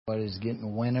What is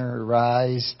getting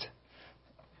winterized.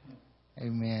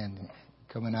 Amen.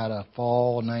 Coming out of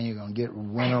fall, now you're going to get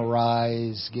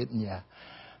winterized, getting your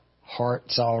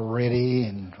hearts all ready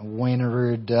and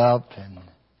wintered up and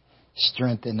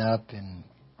strengthened up and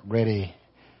ready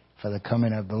for the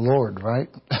coming of the Lord, right?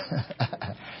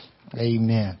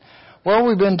 Amen. Well,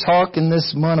 we've been talking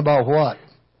this month about what?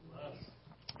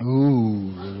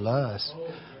 Ooh, lust.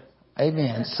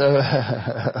 Amen. So,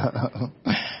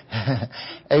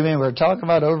 amen. We're talking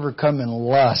about overcoming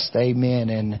lust. Amen.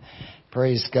 And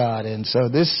praise God. And so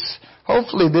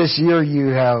hopefully this year you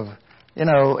have,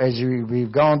 as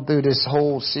we've gone through this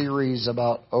whole series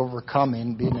about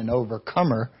overcoming, being an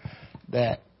overcomer,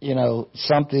 that,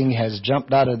 something has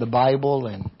jumped out of the Bible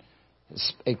and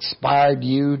inspired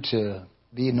you to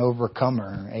be an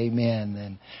overcomer. Amen.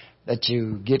 And that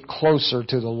you get closer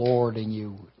to the Lord and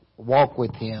you walk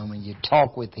with Him and you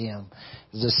talk with Him.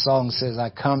 As the song says,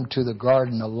 I come to the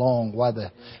garden alone while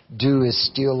the dew is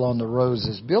still on the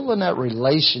roses. Building that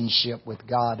relationship with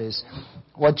God is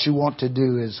what you want to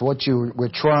do, is what we're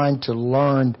trying to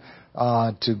learn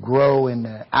to grow in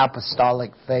the apostolic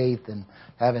faith and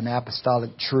have an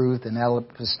apostolic truth and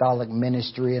apostolic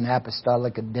ministry and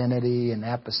apostolic identity and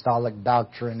apostolic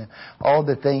doctrine and all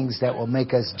the things that will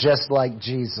make us just like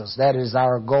Jesus. That is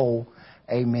our goal.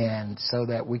 Amen. So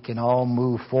that we can all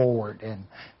move forward and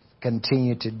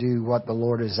continue to do what the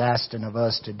Lord is asking of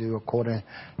us to do according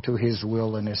to His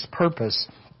will and His purpose.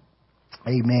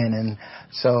 Amen. And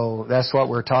so that's what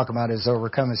we're talking about, is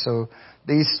overcoming. So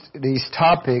these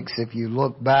topics, if you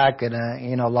look back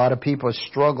and, a lot of people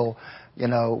struggle,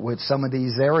 with some of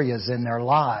these areas in their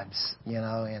lives, and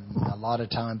a lot of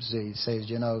times he says,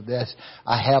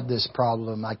 I have this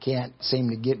problem. I can't seem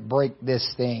to break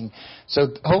this thing. So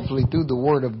hopefully through the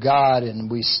Word of God and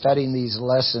we studying these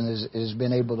lessons has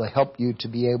been able to help you to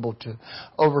be able to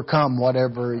overcome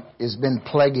whatever has been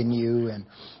plaguing you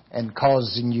and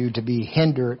causing you to be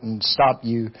hindered and stop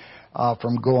you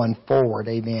from going forward.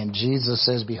 Amen. Jesus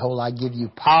says, behold, I give you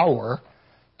power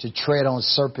to tread on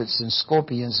serpents and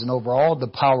scorpions and over all the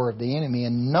power of the enemy,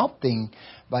 and nothing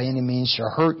by any means shall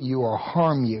hurt you or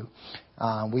harm you.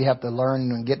 We have to learn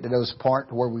and get to those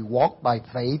parts where we walk by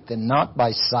faith and not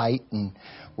by sight, and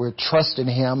we're trusting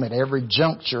Him at every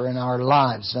juncture in our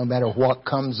lives, no matter what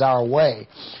comes our way.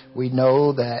 We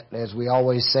know that, as we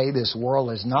always say, this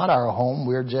world is not our home.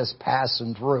 We're just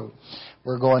passing through.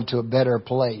 We're going to a better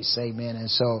place. Amen. And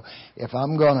so if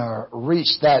I'm going to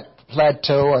reach that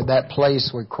plateau or that place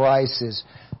where Christ is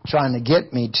trying to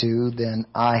get me to, then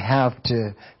I have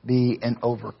to be an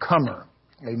overcomer.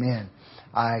 Amen.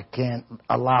 I can't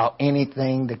allow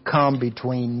anything to come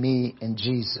between me and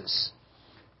Jesus.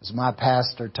 As my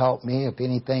pastor taught me, if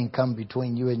anything come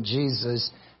between you and Jesus,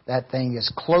 that thing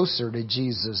is closer to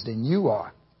Jesus than you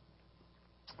are.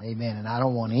 Amen. And I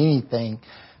don't want anything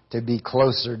to be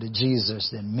closer to Jesus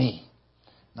than me.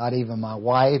 Not even my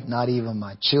wife, not even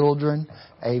my children.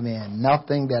 Amen.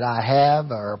 Nothing that I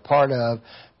have or a part of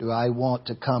do I want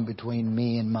to come between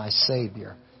me and my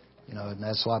Savior. And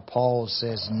that's why Paul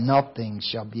says, nothing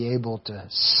shall be able to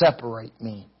separate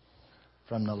me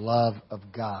from the love of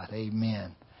God.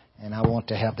 Amen. And I want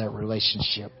to have that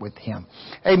relationship with Him.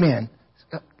 Amen.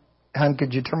 Hon,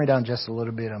 could you turn me down just a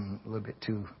little bit? I'm a little bit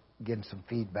too getting some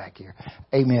feedback here.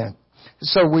 Amen.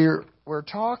 So we're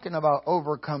talking about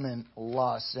overcoming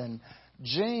lust. And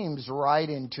James,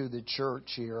 writing to the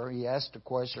church here, he asked a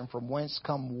question, from whence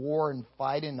come war and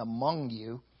fighting among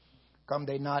you? Come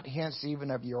they not hence even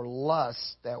of your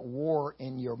lust that war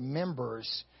in your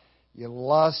members? You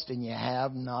lust and you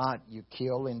have not. You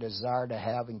kill and desire to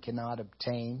have and cannot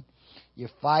obtain. You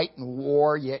fight and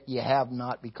war, yet you have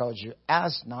not because you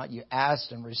ask not. You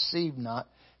ask and receive not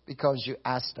because you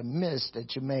ask amiss,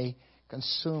 that you may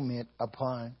consume it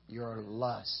upon your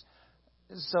lust.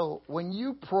 So when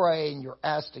you pray and you're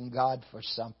asking God for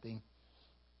something,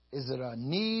 is it a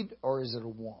need or is it a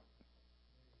want?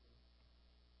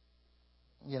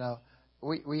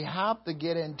 We have to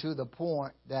get into the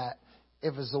point that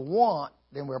if it's a want,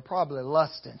 then we're probably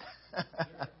lusting.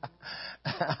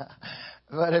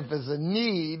 But if it's a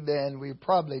need, then we're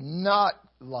probably not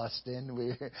lusting.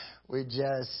 We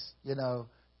just,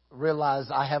 realize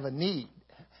I have a need.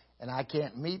 And I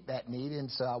can't meet that need,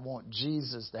 and so I want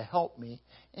Jesus to help me.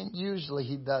 And usually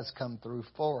He does come through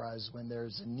for us when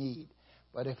there's a need.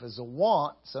 But if it's a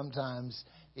want, sometimes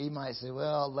He might say,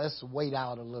 well, let's wait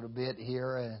out a little bit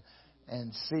here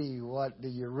and see what do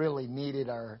you really need it,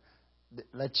 or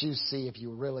let you see if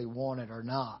you really want it or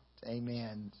not.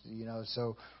 Amen.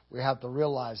 So we have to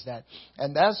realize that.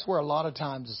 And that's where a lot of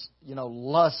times,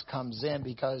 lust comes in,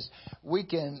 because we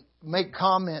can make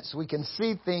comments, we can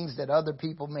see things that other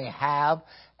people may have,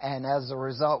 and as a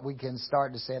result, we can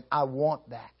start to say, I want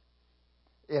that.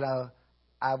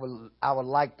 I would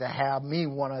like to have me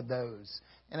one of those.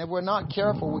 And if we're not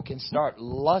careful, we can start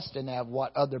lusting at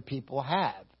what other people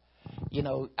have.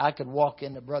 I could walk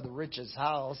into Brother Rich's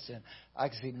house and I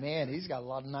could see, man, he's got a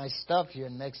lot of nice stuff here.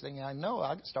 And next thing I know,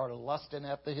 I could start lusting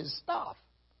after his stuff.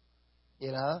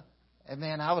 And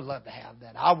man, I would love to have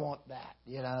that. I want that,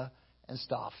 and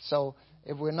stuff. So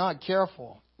if we're not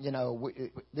careful,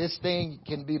 this thing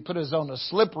can put us on a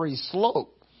slippery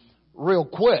slope real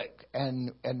quick.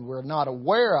 And we're not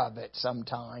aware of it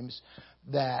sometimes,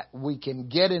 that we can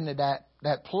get into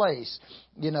that place.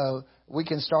 We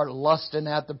can start lusting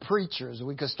at the preachers.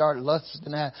 We can start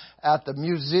lusting at the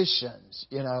musicians,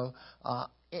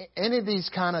 any of these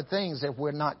kind of things if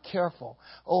we're not careful.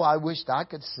 Oh, I wished I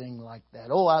could sing like that.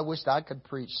 Oh, I wished I could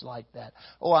preach like that.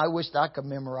 Oh, I wished I could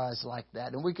memorize like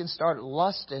that. And we can start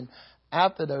lusting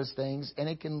after those things, and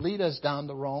it can lead us down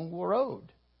the wrong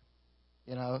road.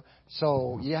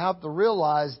 So you have to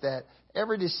realize that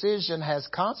every decision has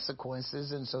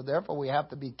consequences, and so therefore we have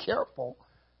to be careful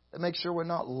to make sure we're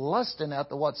not lusting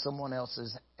after what someone else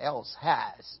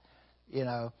has,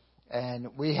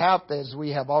 And we have to, as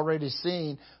we have already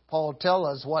seen, Paul tell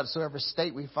us, whatsoever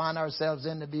state we find ourselves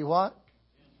in, to be what?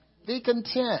 Be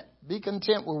content. Be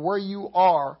content with where you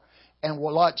are, and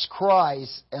watch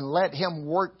Christ and let Him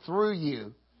work through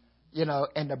you,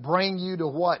 and to bring you to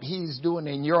what He's doing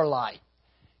in your life.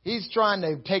 He's trying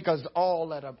to take us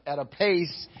all at a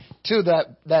pace to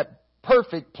that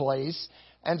perfect place.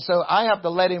 And so I have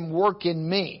to let Him work in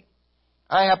me.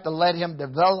 I have to let Him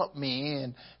develop me.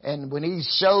 And when He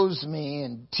shows me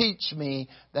and teach me,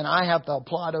 then I have to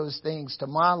apply those things to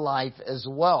my life as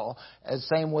well, as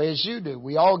same way as you do.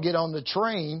 We all get on the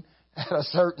train at a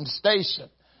certain station,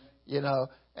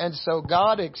 And so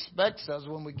God expects us,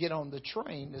 when we get on the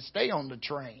train, to stay on the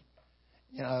train,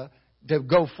 to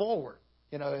go forward.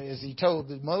 As He told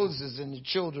Moses and the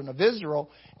children of Israel,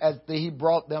 as He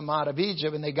brought them out of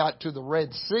Egypt and they got to the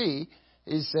Red Sea,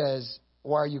 He says,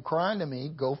 why are you crying to me?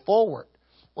 Go forward.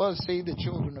 Well, see, the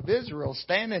children of Israel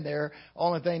standing there,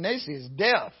 only thing they see is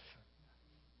death.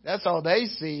 That's all they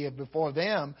see before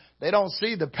them. They don't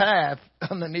see the path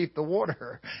underneath the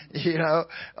water.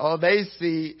 All they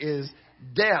see is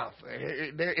death.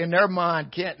 In their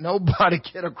mind, can't nobody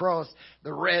get across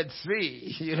the Red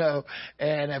Sea,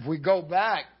 And if we go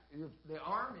back, the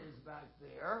army is back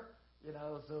there,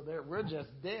 so we're just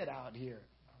dead out here.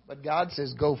 But God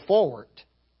says, go forward.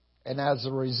 And as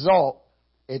a result,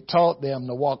 it taught them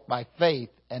to walk by faith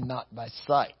and not by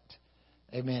sight.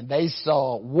 Amen. They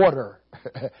saw water.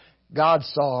 God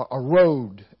saw a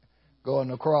road going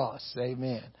across.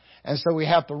 Amen. And so we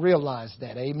have to realize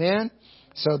that. Amen.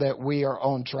 So that we are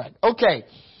on track. Okay.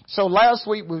 So last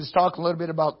week we was talking a little bit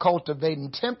about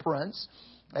cultivating temperance.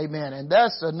 Amen. And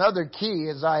that's another key,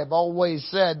 as I have always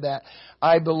said, that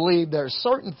I believe there are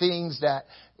certain things that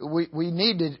we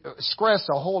need to stress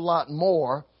a whole lot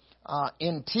more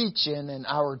in teaching and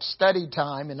our study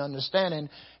time and understanding.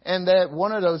 And that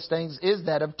one of those things is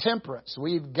that of temperance.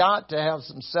 We've got to have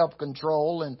some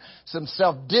self-control and some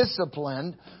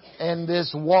self-discipline in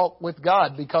this walk with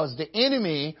God, because the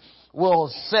enemy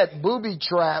will set booby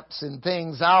traps and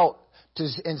things out to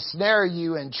ensnare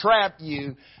you and trap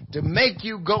you to make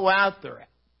you go after it.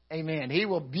 Amen. He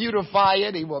will beautify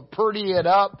it. He will pretty it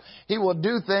up. He will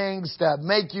do things to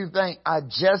make you think, I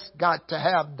just got to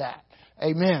have that.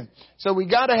 Amen. So we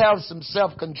got to have some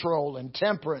self-control and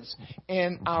temperance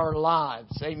in our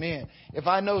lives. Amen. If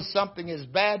I know something is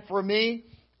bad for me,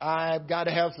 I've got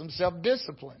to have some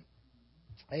self-discipline.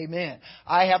 Amen.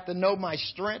 I have to know my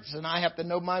strengths and I have to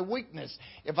know my weakness.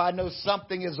 If I know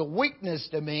something is a weakness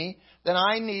to me, then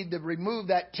I need to remove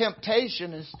that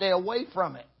temptation and stay away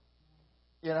from it.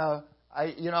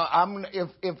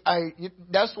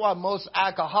 That's why most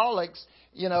alcoholics,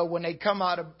 when they come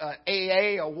out of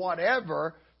AA or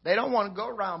whatever, they don't want to go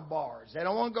around bars. They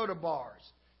don't want to go to bars.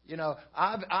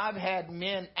 I've had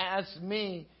men ask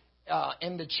me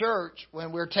in the church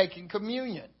when we're taking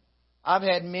communion. I've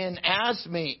had men ask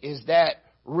me, is that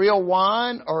real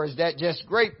wine or is that just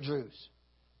grape juice?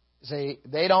 See,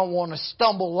 they don't want to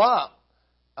stumble up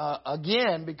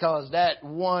again, because that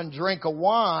one drink of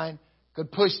wine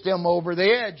could push them over the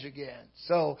edge again.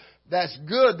 So that's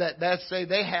good that say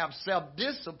they have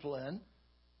self-discipline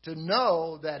to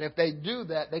know that if they do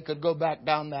that, they could go back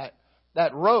down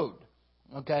that road.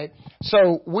 Okay?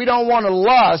 So we don't want to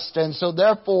lust, and so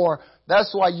therefore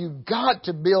That's why you've got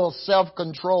to build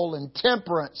self-control and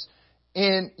temperance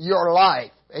in your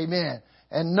life. Amen.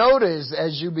 And notice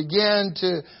as you begin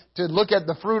to look at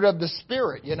the fruit of the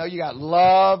Spirit, you got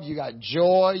love, you got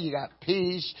joy, you got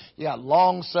peace, you got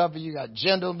long suffering, you got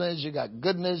gentleness, you got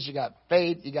goodness, you got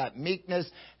faith, you got meekness,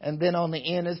 and then on the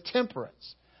end is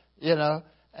temperance.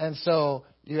 And so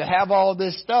you have all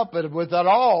this stuff, but with it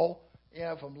all,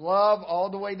 from love all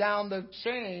the way down the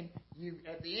chain,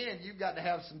 at the end, you've got to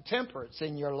have some temperance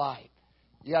in your life.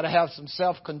 You got to have some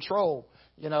self-control,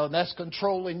 and that's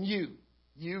controlling you.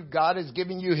 God is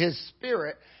giving you His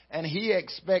Spirit, and He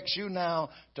expects you now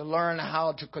to learn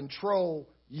how to control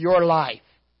your life.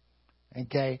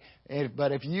 Okay?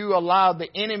 But if you allow the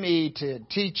enemy to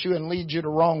teach you and lead you the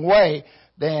wrong way,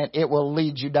 then it will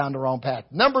lead you down the wrong path.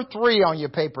 Number 3 on your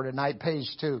paper tonight,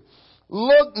 page 2.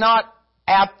 Look not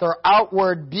after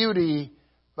outward beauty,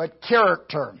 but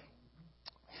character.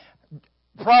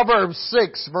 Proverbs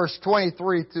 6, verse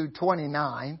 23 through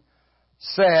 29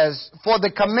 says, For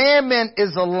the commandment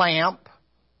is a lamp,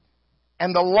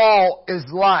 and the law is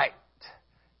light.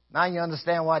 Now you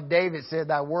understand why David said,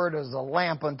 Thy word is a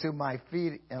lamp unto my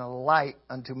feet and a light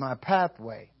unto my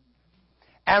pathway.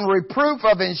 And reproof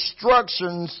of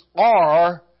instructions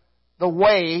are the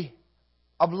way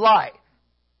of life.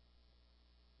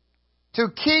 To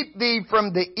keep thee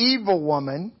from the evil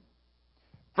woman,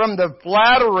 from the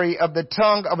flattery of the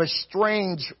tongue of a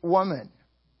strange woman.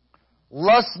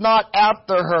 Lust not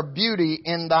after her beauty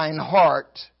in thine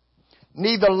heart,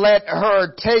 neither let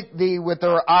her take thee with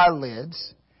her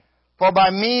eyelids. For by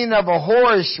mean of a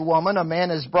whorish woman a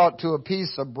man is brought to a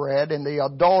piece of bread, and the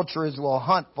adulterers will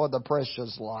hunt for the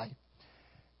precious life.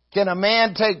 Can a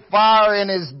man take fire in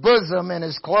his bosom and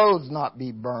his clothes not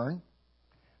be burned?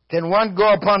 Can one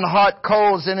go upon hot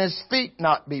coals and his feet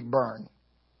not be burned?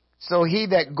 So he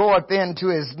that goeth in to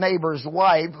his neighbor's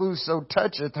wife, whoso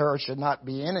toucheth her, should not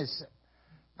be innocent.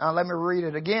 Now let me read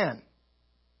it again.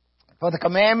 For the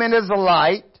commandment is a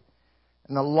light,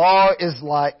 and the law is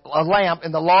light, a lamp,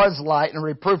 and the law is light, and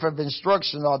reproof of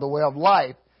instruction are the way of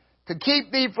life, to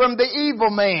keep thee from the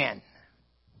evil man,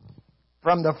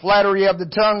 from the flattery of the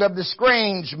tongue of the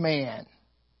strange man.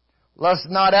 Lust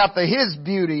not after his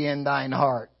beauty in thine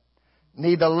heart,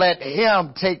 neither let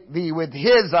him take thee with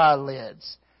his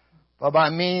eyelids. For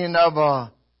by mean of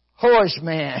a whorish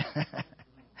man,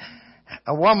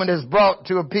 a woman is brought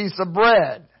to a piece of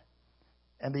bread,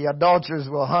 and the adulterers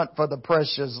will hunt for the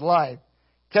precious life.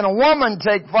 Can a woman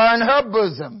take fire in her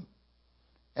bosom,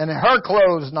 and her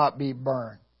clothes not be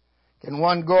burned? Can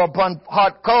one go upon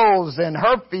hot coals, and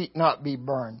her feet not be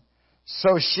burned?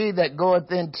 So she that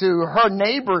goeth into her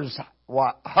neighbor's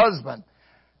husband,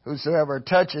 whosoever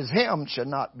touches him shall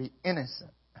not be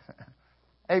innocent.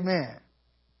 Amen.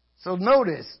 So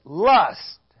notice,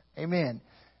 lust. Amen.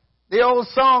 The old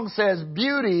song says,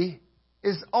 beauty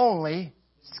is only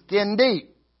skin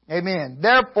deep. Amen.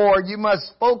 Therefore, you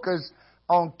must focus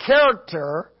on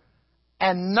character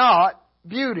and not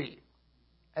beauty.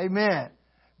 Amen.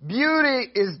 Beauty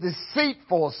is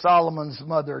deceitful, Solomon's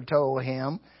mother told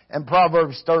him in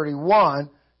Proverbs 31.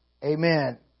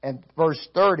 Amen. And verse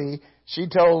 30, she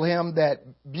told him that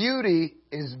beauty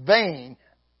is vain.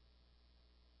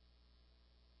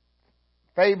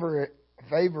 Favor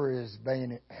is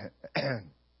vain.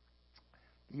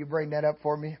 You bring that up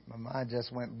for me? My mind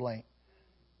just went blank.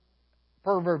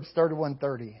 Proverbs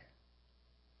 31:30.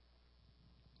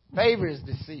 Favor is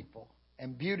deceitful,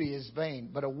 and beauty is vain.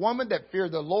 But a woman that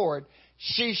fears the Lord,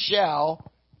 she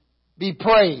shall be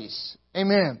praised.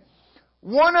 Amen.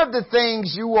 One of the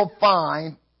things you will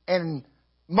find in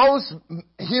most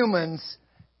humans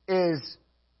is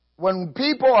when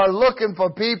people are looking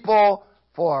for people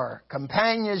for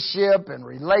companionship and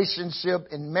relationship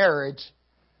in marriage,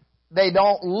 they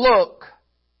don't look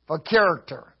for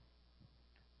character.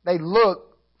 They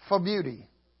look for beauty.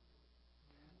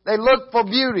 They look for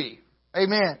beauty.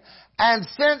 Amen. And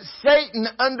since Satan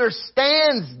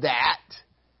understands that,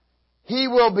 he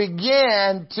will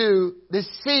begin to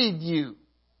deceive you.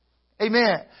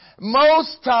 Amen.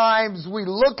 Most times we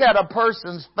look at a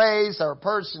person's face or a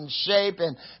person's shape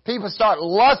and people start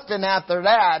lusting after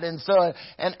that.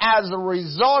 And as a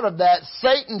result of that,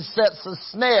 Satan sets a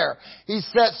snare. He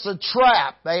sets a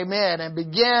trap. Amen. And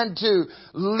begin to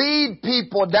lead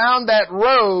people down that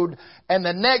road. And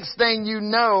the next thing you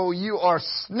know, you are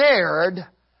snared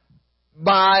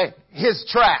by his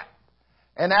trap.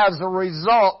 And as a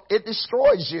result, it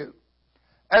destroys you.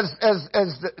 As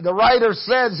the writer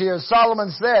says here,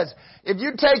 Solomon says, if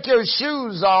you take your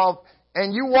shoes off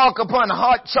and you walk upon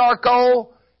hot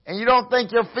charcoal and you don't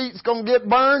think your feet's going to get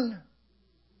burned,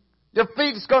 Your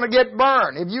feet's going to get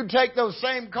burned. If you take those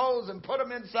same coals and put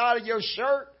them inside of your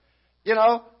shirt,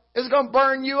 it's going to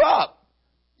burn you up.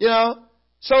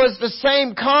 So it's the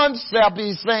same concept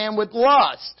he's saying with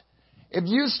lust. If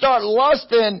you start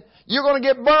lusting, you're going to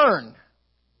get burned.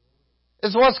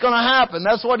 It's what's going to happen.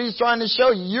 That's what he's trying to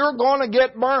show you. You're going to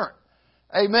get burnt.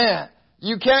 Amen.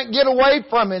 You can't get away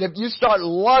from it if you start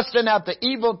lusting at the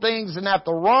evil things and at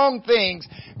the wrong things,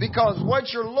 because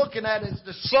what you're looking at is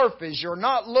the surface. You're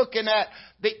not looking at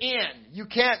the end. You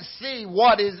can't see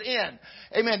what is in.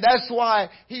 Amen. That's why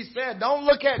he said, don't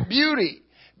look at beauty,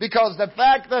 because the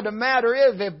fact of the matter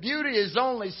is, if beauty is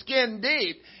only skin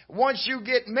deep, once you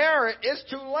get married, it's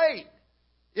too late.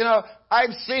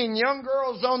 I've seen young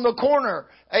girls on the corner,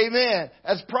 amen,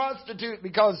 as prostitutes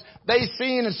because they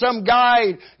seen some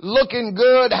guy looking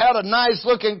good, had a nice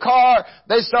looking car.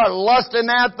 They start lusting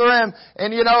after him,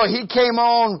 and he came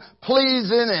on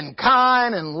pleasing and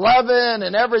kind and loving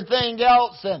and everything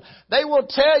else. And they will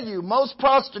tell you, most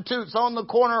prostitutes on the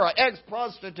corner or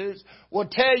ex-prostitutes will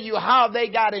tell you how they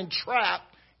got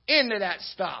entrapped into that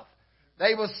stuff.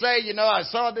 They will say, I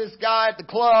saw this guy at the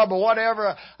club or whatever.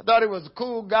 I thought he was a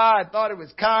cool guy. I thought he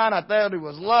was kind. I thought he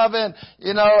was loving,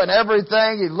 and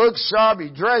everything. He looked sharp.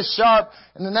 He dressed sharp.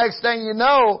 And the next thing you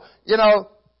know,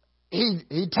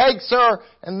 he takes her,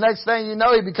 and the next thing you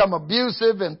know, he become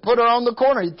abusive and put her on the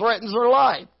corner. He threatens her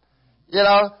life,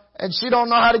 and she don't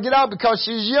know how to get out because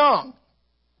she's young.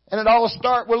 And it all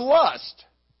starts with lust.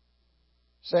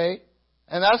 See?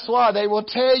 And that's why they will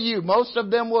tell you, most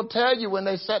of them will tell you when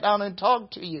they sit down and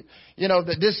talk to you,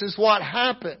 that this is what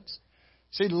happens.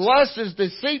 See, lust is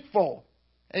deceitful.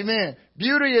 Amen.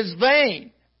 Beauty is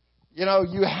vain.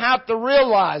 You have to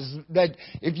realize that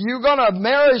if you're going to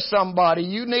marry somebody,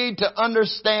 you need to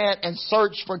understand and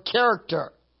search for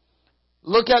character.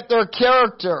 Look at their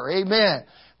character. Amen.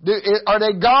 Are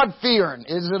they God-fearing?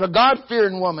 Is it a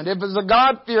God-fearing woman? If it's a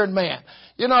God-fearing man.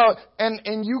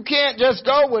 And you can't just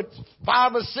go with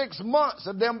 5 or 6 months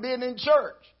of them being in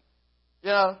church.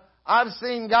 I've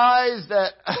seen guys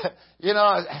that,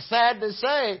 sad to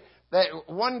say, that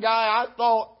one guy I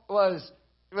thought was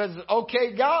an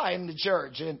okay guy in the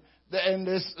church. And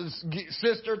this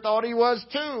sister thought he was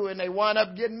too. And they wound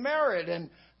up getting married.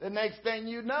 And the next thing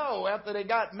you know, after they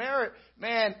got married,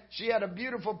 man, she had a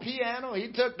beautiful piano.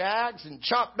 He took the axe and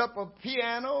chopped up a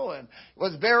piano and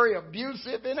was very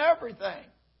abusive and everything.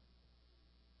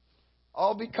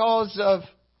 All because of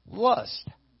lust.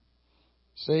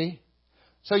 See?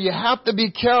 So you have to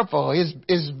be careful.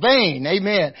 It's vain.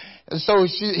 Amen. And so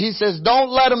he says, don't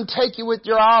let them take you with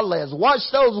your eyelids. Watch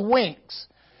those winks.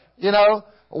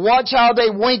 Watch how they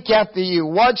wink after you.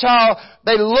 Watch how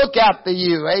they look after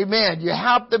you. Amen. You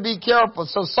have to be careful.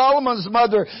 So Solomon's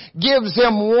mother gives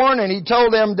him warning. He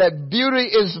told him that beauty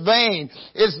is vain.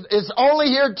 It's only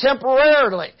here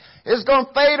temporarily. It's going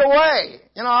to fade away.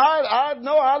 I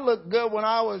know I looked good when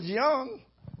I was young.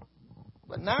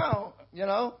 But now,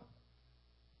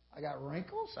 I got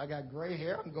wrinkles. I got gray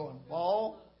hair. I'm going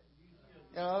bald.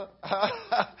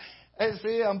 And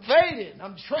see, I'm fading.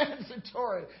 I'm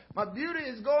transitory. My beauty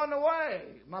is going away.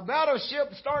 My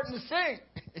battleship's starting to sink.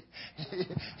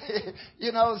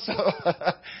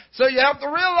 So you have to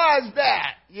realize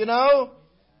that,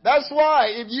 That's why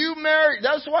if you marry,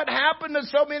 that's what happened to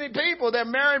so many people. They're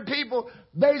marrying people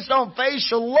based on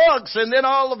facial looks, and then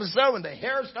all of a sudden the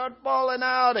hair starts falling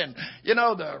out, and,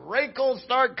 the wrinkles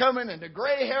start coming, and the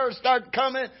gray hair start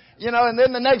coming, and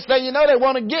then the next thing you know, they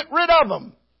want to get rid of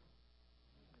them.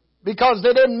 Because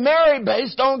they didn't marry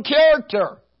based on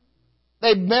character.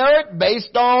 They married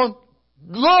based on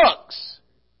looks.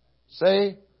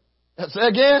 See? Say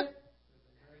again?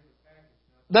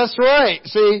 That's right.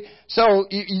 See? So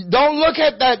you don't look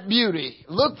at that beauty.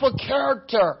 Look for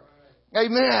character.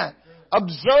 Amen.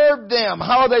 Observe them,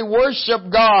 how they worship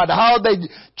God, how they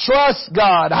trust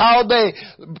God, how they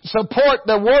support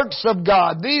the works of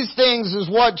God. These things is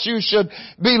what you should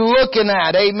be looking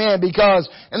at. Amen. Because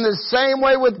in the same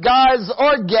way with guys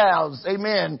or gals,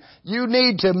 amen, you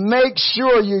need to make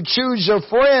sure you choose your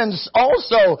friends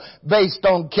also based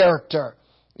on character.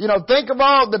 Think of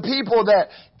all the people that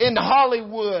in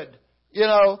Hollywood,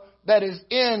 that is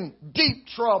in deep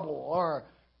trouble or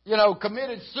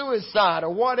committed suicide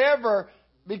or whatever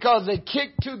because they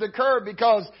kicked to the curb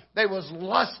because they was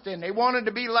lusting. They wanted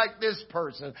to be like this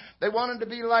person. They wanted to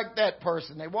be like that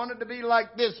person. They wanted to be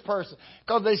like this person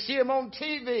because they see them on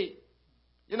TV.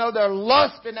 They're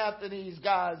lusting after these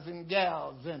guys and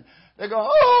gals, and they go,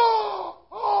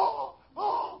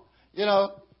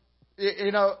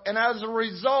 and as a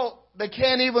result, they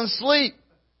can't even sleep.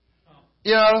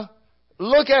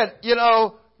 Look at,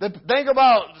 think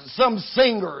about some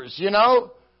singers,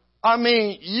 I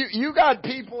mean, you got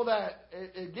people that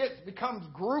becomes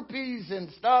groupies and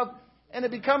stuff, and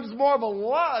it becomes more of a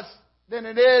lust than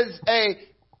it is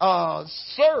a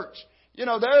search. You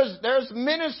know, there's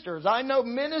ministers. I know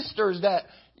ministers that,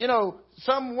 you know,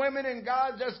 some women and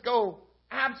guys just go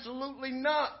absolutely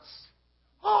nuts.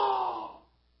 Oh,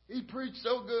 he preached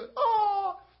so good.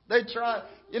 Oh, they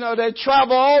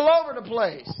travel all over the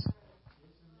place.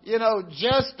 You know,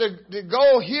 just to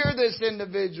go hear this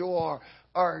individual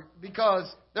or because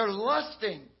they're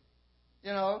lusting,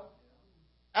 you know,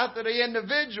 after the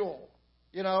individual,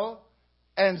 you know.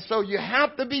 And so you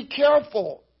have to be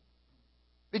careful.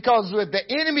 Because if the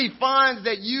enemy finds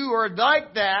that you are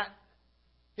like that,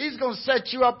 he's going to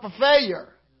set you up for failure.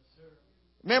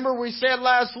 Remember we said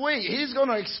last week, he's going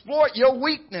to exploit your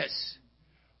weakness.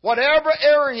 Whatever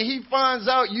area he finds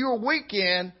out you're weak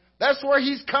in, that's where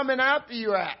he's coming after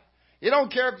you at. You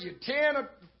don't care if you're 10 or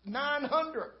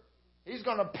 900. He's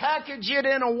going to package it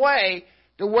in a way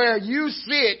to where you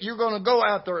see it, you're going to go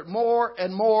after it more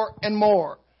and more and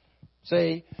more.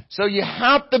 See? So you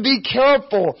have to be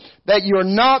careful that you're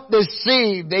not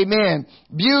deceived. Amen.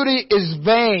 Beauty is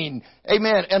vain.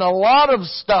 Amen. And a lot of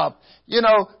stuff. You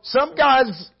know, some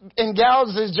guys and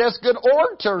gals is just good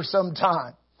orators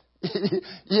sometimes.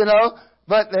 You know,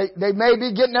 but they may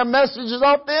be getting their messages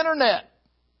off the internet.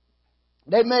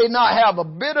 They may not have a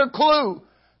bit of clue,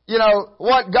 you know,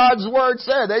 what God's Word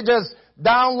said. They just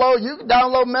you can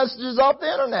download messages off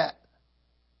the internet.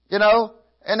 You know,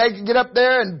 and they can get up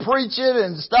there and preach it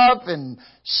and stuff and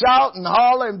shout and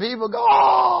holler and people go,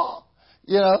 oh,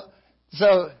 you know.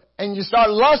 So, and you start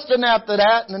lusting after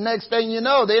that and the next thing you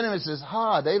know, the enemy says,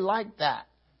 they like that.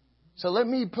 So let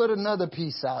me put another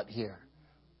piece out here.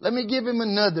 Let me give him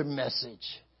another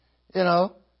message, you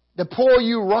know, to pull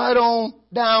you right on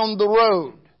down the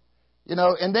road, you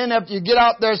know. And then after you get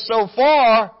out there so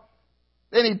far,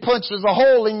 then he punches a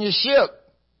hole in your ship.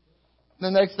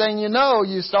 The next thing you know,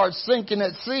 you start sinking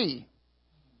at sea.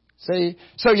 See?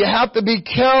 So you have to be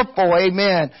careful,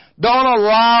 amen. Don't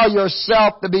allow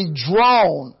yourself to be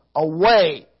drawn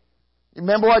away.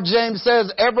 Remember what James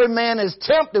says? Every man is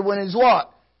tempted when he's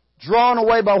what? Drawn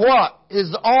away by what?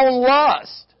 His own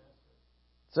lust.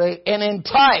 See? And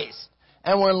enticed.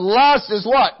 And when lust is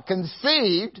what?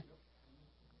 Conceived,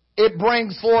 it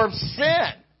brings forth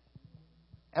sin.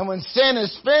 And when sin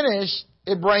is finished,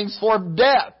 it brings forth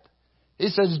death. He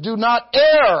says, do not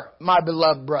err, my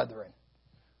beloved brethren.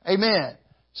 Amen.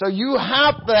 So you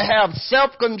have to have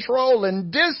self-control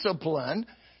and discipline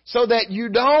so that you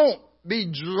don't be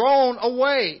drawn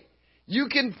away. You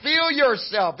can feel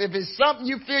yourself. If it's something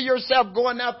you feel yourself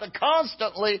going after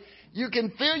constantly, you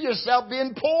can feel yourself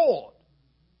being pulled.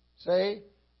 See?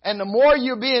 And the more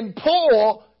you're being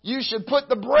pulled, you should put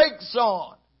the brakes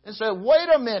on and say, wait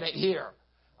a minute here.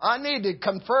 I need to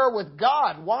confer with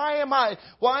God. Why am I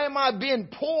being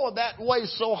pulled that way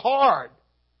so hard?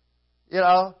 You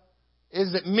know,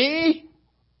 is it me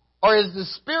or is the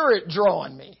Spirit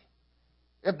drawing me?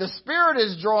 If the Spirit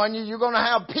is drawing you, you're going to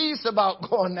have peace about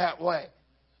going that way.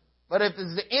 But if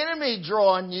it's the enemy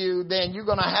drawing you, then you're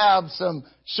going to have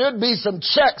should be some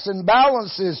checks and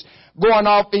balances going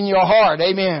off in your heart.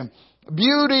 Amen.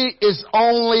 Beauty is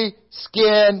only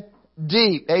skin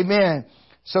deep. Amen.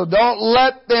 So don't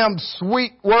let them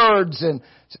sweet words and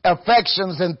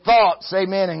affections and thoughts,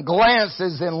 amen, and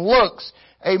glances and looks,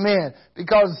 amen.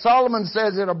 Because Solomon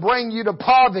says it'll bring you to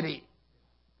poverty.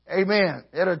 Amen.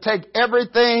 It'll take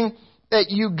everything that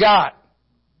you got.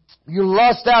 You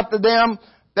lust after them,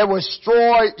 that will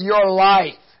destroy your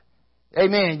life.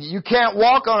 Amen. You can't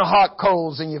walk on hot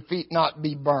coals and your feet not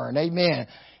be burned. Amen.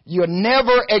 You'll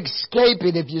never escape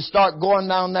it if you start going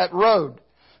down that road.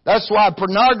 That's why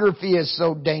pornography is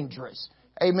so dangerous.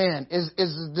 Amen. Is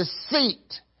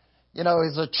deceit. You know,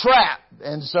 is a trap.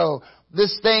 And so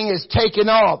this thing is taken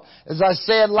off. As I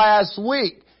said last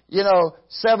week,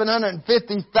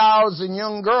 750,000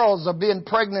 young girls are being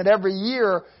pregnant every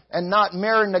year and not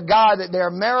marrying the guy that they're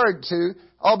married to,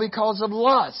 all because of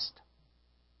lust.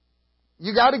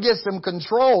 You got to get some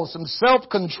control, some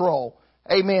self-control.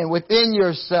 Amen. Within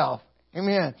yourself.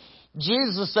 Amen.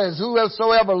 Jesus says,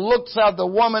 whosoever looks at the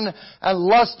woman and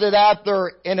lusted after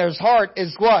her in his heart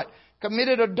is what?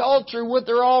 Committed adultery with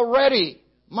her already.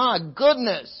 My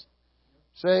goodness.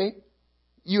 See?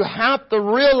 You have to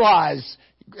realize,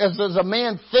 as a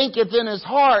man thinketh in his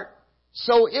heart,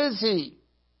 so is he.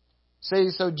 See?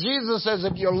 So Jesus says,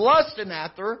 if you're lusting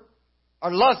after her,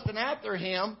 or lusting after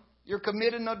him, you're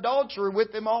committing adultery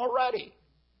with him already.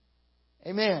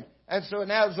 Amen. And so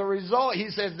as a result, he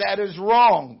says that is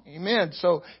wrong. Amen.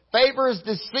 So favor is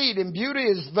deceit and beauty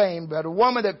is vain, but a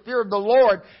woman that feareth the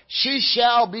Lord, she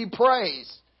shall be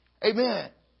praised. Amen.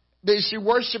 Is she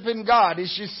worshiping God?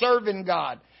 Is she serving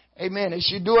God? Amen. Is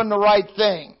she doing the right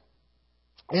thing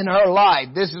in her life?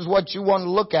 This is what you want to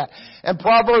look at. And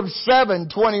Proverbs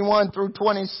 7:21 through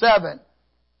 27.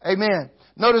 Amen.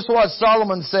 Notice what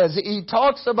Solomon says. He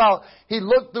talks about, he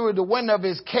looked through the window of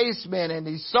his casement and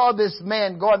he saw this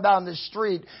man going down the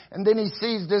street, and then he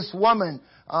sees this woman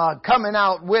coming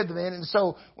out with him. And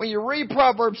so when you read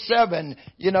Proverbs 7,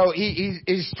 you know,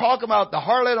 he's talking about the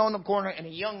harlot on the corner and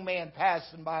a young man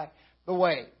passing by the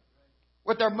way.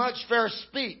 With their much fair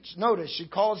speech, notice she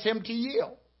calls him to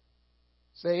yield.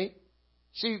 See?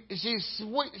 She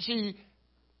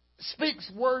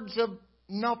speaks words of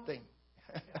nothing.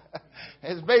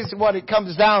 It's basically what it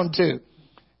comes down to.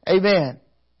 Amen.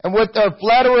 And with the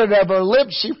flattery of her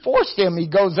lips, she forced him. He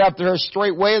goes after her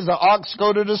straightway as an ox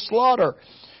go to the slaughter,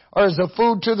 or as a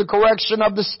food to the correction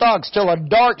of the stocks, till a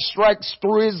dart strikes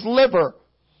through his liver,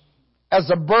 as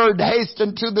a bird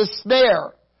hasten to the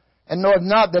snare, and knoweth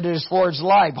not that it is for his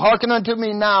life. Hearken unto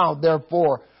me now,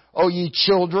 therefore, O ye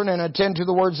children, and attend to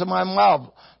the words of my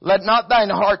mouth. Let not thine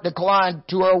heart decline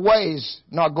to her ways,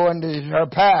 nor go into her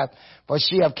path. For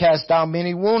she hath cast down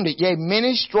many wounded. Yea,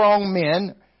 many strong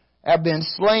men have been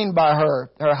slain by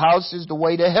her. Her house is the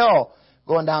way to hell,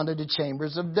 going down to the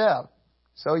chambers of death.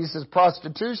 So he says,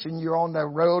 prostitution, you're on the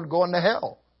road going to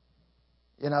hell.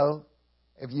 You know,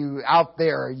 if you out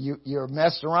there, you're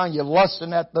messing around, you're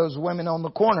lusting at those women on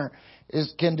the corner, it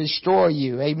can destroy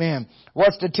you. Amen.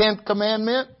 What's the 10th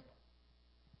commandment?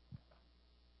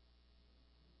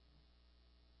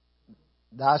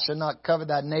 Thou shalt not covet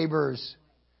thy neighbor's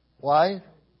wife,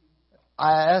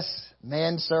 ass,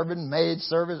 manservant,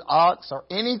 maidservant, ox, or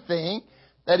anything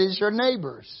that is your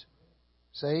neighbor's.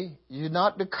 See? You're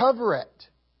not to cover it.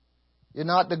 You're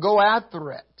not to go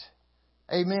after it.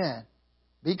 Amen.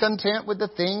 Be content with the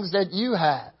things that you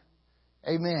have.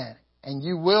 Amen. And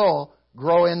you will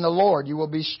grow in the Lord. You will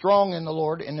be strong in the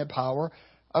Lord in the power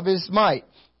of His might.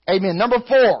 Amen. Number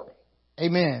 4.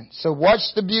 Amen. So watch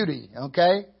the beauty.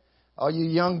 Okay? All you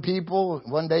young people,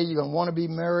 one day you're going to want to be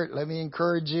married. Let me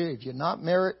encourage you. If you're not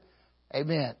married,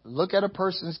 amen, look at a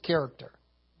person's character.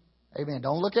 Amen.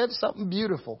 Don't look at something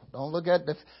beautiful. Don't look at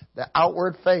the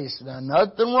outward face. There's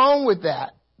nothing wrong with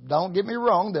that. Don't get me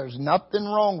wrong. There's nothing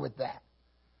wrong with that.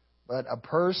 But a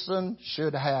person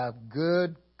should have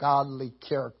good, godly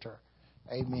character.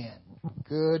 Amen.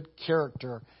 Good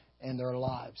character in their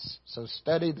lives. So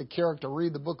study the character.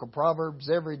 Read the book of Proverbs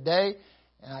every day.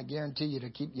 And I guarantee you to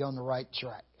keep you on the right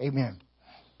track. Amen.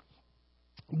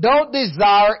 Don't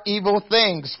desire evil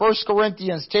things. 1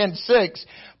 Corinthians 10:6,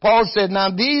 Paul said, now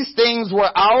these things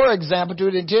were our example to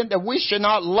the intent that we should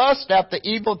not lust after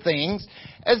evil things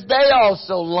as they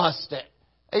also lusted.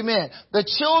 Amen. The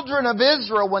children of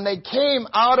Israel, when they came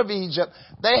out of Egypt,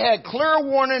 they had clear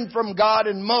warning from God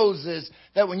and Moses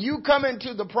that when you come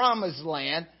into the promised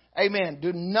land, amen,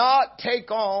 do not take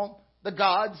on the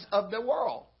gods of the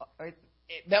world.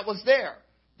 That was there.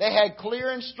 They had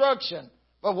clear instruction.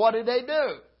 But what did they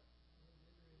do?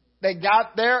 They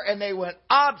got there and they went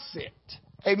opposite.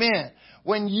 Amen.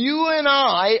 When you and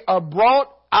I are brought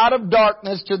out of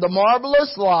darkness to the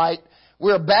marvelous light,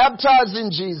 we're baptized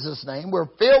in Jesus' name. We're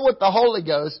filled with the Holy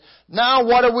Ghost. Now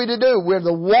what are we to do? We're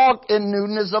to walk in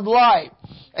newness of life.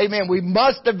 Amen. We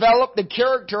must develop the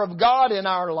character of God in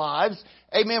our lives.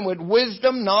 Amen. With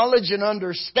wisdom, knowledge, and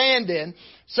understanding,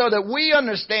 so that we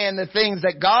understand the things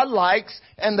that God likes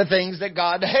and the things that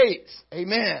God hates.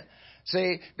 Amen.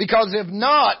 See, because if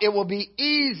not, it will be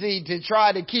easy to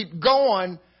try to keep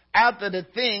going after the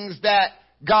things that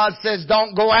God says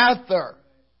don't go after.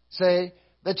 See,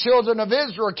 the children of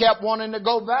Israel kept wanting to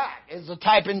go back. It's a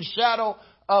type and shadow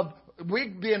of we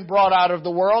being brought out of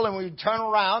the world, and we turn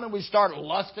around and we start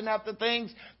lusting after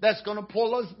things that's going to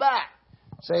pull us back.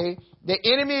 See, the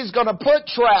enemy is going to put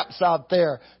traps out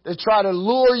there to try to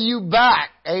lure you back,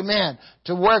 amen,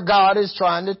 to where God is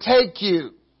trying to take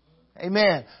you.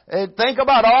 Amen. And think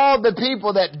about all the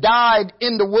people that died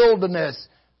in the wilderness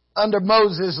under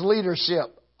Moses' leadership,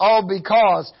 all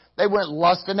because they went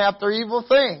lusting after evil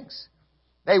things.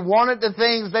 They wanted the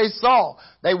things they saw.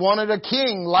 They wanted a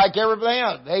king like everything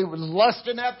else. They were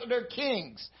lusting after their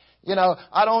kings. You know,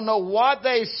 I don't know what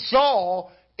they saw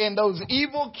in those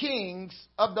evil kings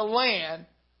of the land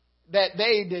that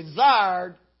they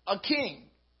desired a king.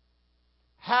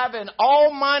 Having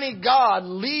Almighty God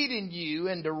leading you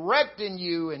and directing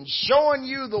you and showing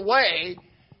you the way,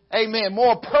 amen,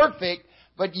 more perfect,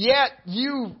 but yet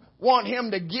you want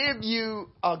Him to give you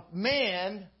a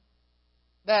man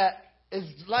that is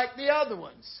like the other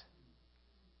ones.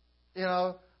 You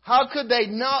know, how could they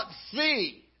not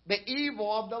see the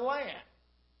evil of the land?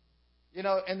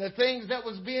 and the things that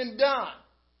was being done.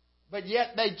 But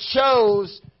yet they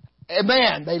chose,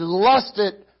 amen, they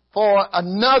lusted for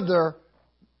another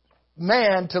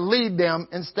man to lead them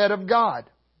instead of God.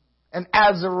 And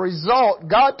as a result,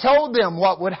 God told them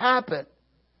what would happen.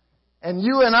 And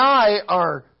you and I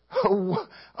are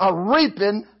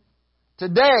reaping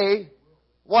today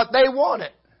what they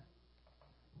wanted.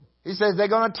 He says they're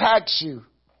going to tax you.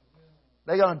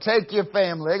 They're going to take your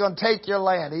family. They're going to take your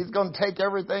land. He's going to take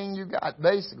everything you got,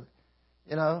 basically.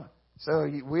 So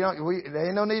there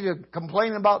ain't no need to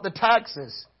complain about the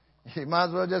taxes. You might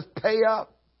as well just pay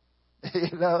up,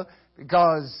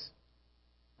 because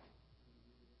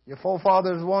your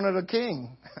forefathers wanted a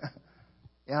king.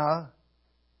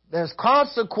 There's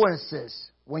consequences.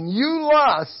 When you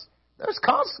lust, there's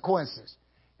consequences.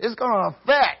 It's going to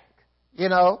affect,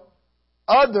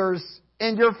 others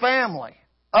in your family,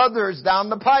 others down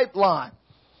the pipeline.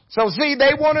 So see,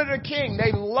 they wanted a king.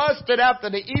 They lusted after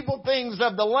the evil things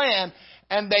of the land,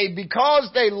 and because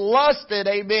they lusted,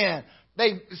 amen,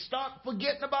 they stopped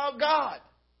forgetting about God.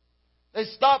 They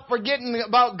stopped forgetting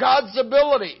about God's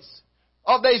abilities.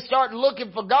 All they start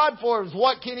looking for God for is,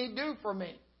 what can He do for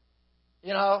me?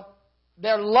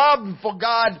 Their love for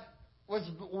God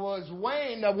was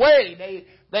weighing away.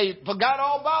 They forgot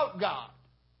all about God.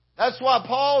 That's why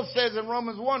Paul says in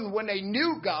Romans 1, when they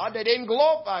knew God, they didn't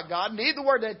glorify God. Neither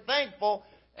were they thankful,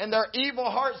 and their evil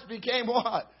hearts became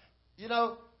what?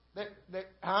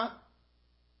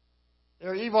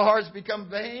 Their evil hearts become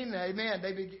vain. Amen.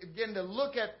 They begin to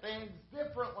look at things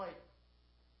differently.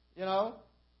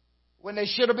 When they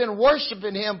should have been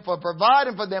worshiping Him for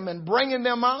providing for them and bringing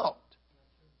them out.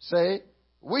 See,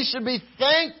 we should be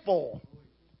thankful.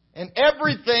 In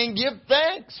everything, give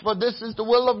thanks, for this is the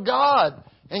will of God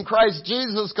in Christ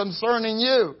Jesus concerning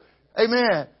you.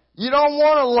 Amen. You don't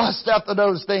want to lust after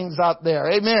those things out there.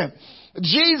 Amen.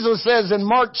 Jesus says in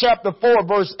Mark chapter 4,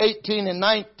 verse 18 and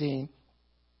 19,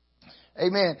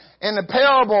 amen, in the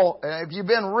parable, if you've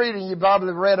been reading, you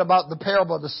probably read about the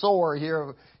parable of the sower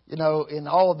here, in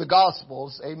all of the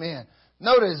Gospels. Amen.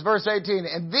 Notice verse 18,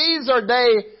 and these are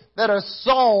they that are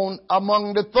sown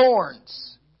among the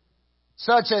thorns,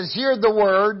 such as hear the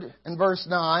word, in verse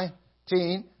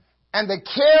 19, and the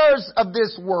cares of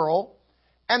this world,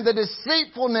 and the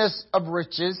deceitfulness of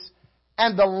riches,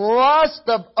 and the lust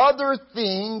of other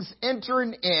things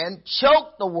entering in,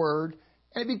 choke the word,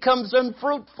 and it becomes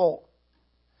unfruitful.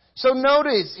 So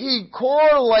notice, he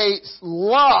correlates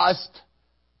lust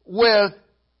with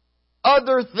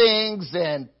other things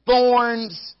and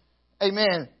thorns,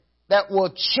 amen, that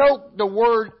will choke the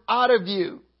word out of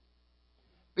you.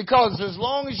 Because as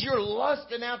long as you're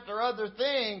lusting after other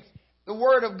things, the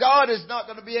Word of God is not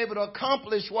going to be able to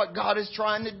accomplish what God is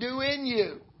trying to do in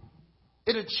you.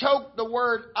 It'll choke the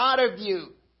Word out of you.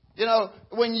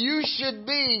 When you should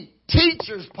be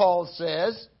teachers, Paul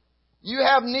says, you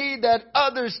have need that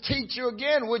others teach you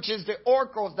again, which is the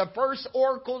oracles, the first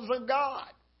oracles of God.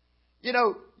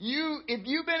 If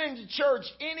you've been in church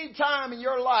any time in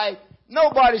your life,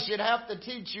 nobody should have to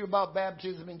teach you about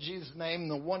baptism in Jesus' name,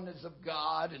 the oneness of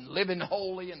God, and living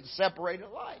holy and separated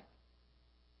life.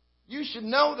 You should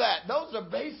know that. Those are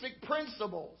basic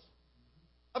principles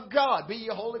of God. Be ye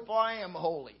holy, for I am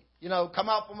holy. Come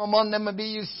out from among them and be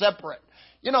ye separate.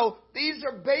 These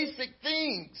are basic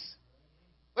things.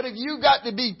 But if you got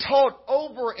to be taught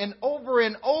over and over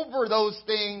and over those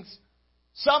things,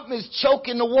 something is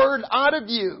choking the word out of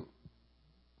you.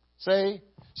 See?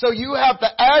 So you have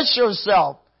to ask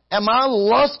yourself, am I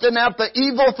lusting after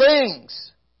evil things?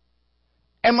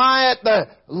 Am I at the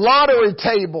lottery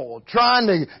table trying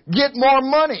to get more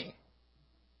money?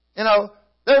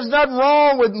 There's nothing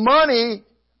wrong with money,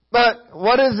 but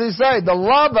what does he say? The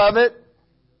love of it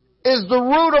is the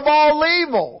root of all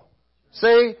evil.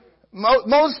 See,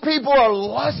 most people are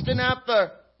lusting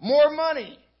after more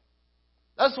money.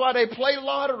 That's why they play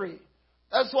lottery.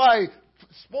 That's why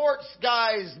sports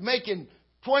guys making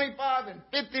 $25 and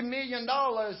 $50 million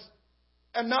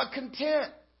are not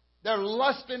content. They're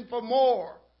lusting for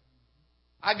more.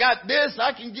 I got this,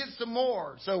 I can get some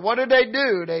more. So what do?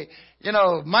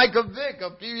 Michael Vick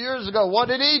a few years ago, what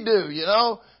did he do?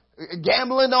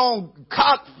 Gambling on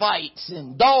cockfights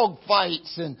and dog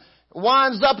fights and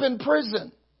winds up in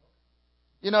prison.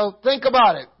 Think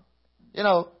about it.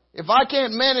 If I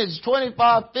can't manage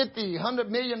 25, 50, $100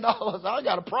 million, I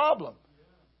got a problem.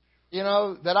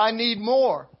 That I need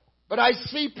more. But I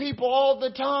see people all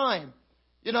the time.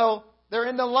 They're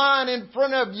in the line in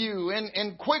front of you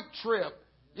in Quick Trip,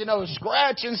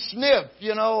 scratch and sniff,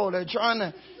 they're trying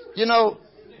to,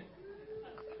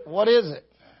 what is it?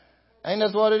 Ain't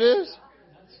that what it is?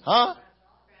 Huh?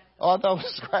 Oh, I thought it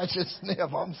was scratch and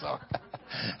sniff. I'm sorry.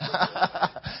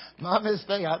 My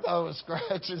mistake. I thought it was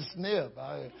scratch and sniff.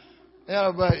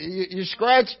 But you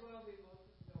scratch.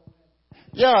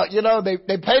 Yeah, they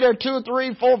pay their $2,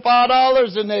 $3, $4,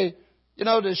 $5 and they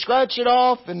scratch it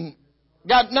off and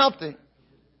got nothing.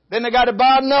 Then they got to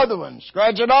buy another one.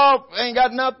 Scratch it off, ain't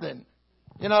got nothing.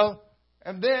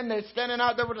 And then they're standing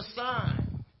out there with a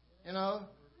sign.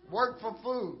 Work for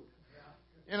food.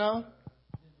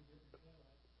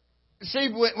 See,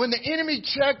 when the enemy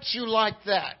checks you like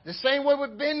that, the same way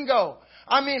with bingo.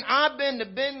 I mean, I've been to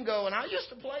bingo, and I used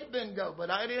to play bingo, but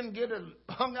I didn't get it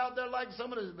hung out there like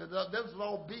some of this. This was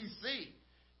all BC.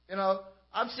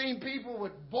 I've seen people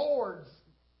with boards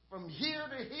from here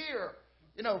to here,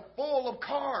 full of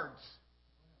cards,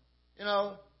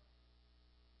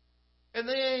 and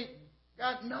they ain't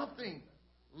got nothing,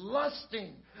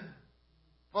 lusting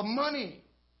for money.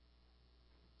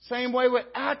 Same way with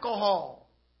alcohol.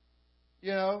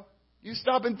 You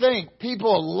stop and think.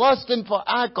 People are lusting for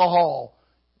alcohol.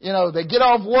 They get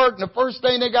off work and the first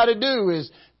thing they got to do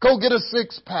is go get a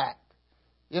 6-pack.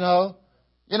 And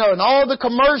all the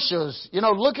commercials,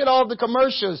 look at all the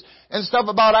commercials and stuff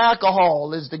about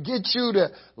alcohol is to get you to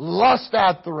lust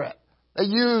after it. They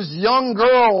use young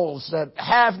girls that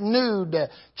half nude to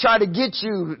try to get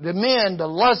you, the men, to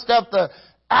lust after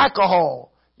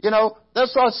alcohol.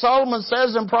 That's what Solomon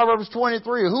says in Proverbs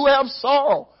 23. Who have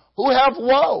sorrow? Who have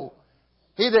woe?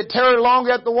 He that tarry long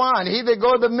at the wine. He that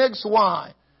go to the mixed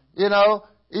wine. He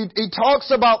talks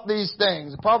about these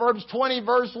things. Proverbs 20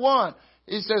 verse 1.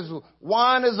 He says,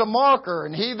 wine is a marker,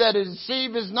 and he that is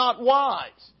deceived is not wise.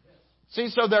 See,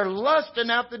 so they're lusting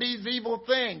after these evil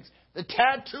things. The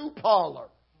tattoo parlor.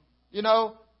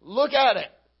 Look at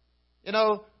it.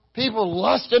 People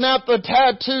lusting after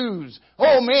tattoos.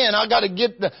 Oh man, I got to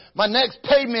get my next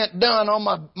payment done on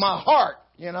my heart,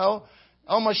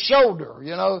 on my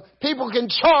shoulder, People can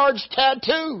charge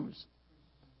tattoos.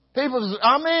 People's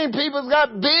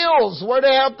got bills where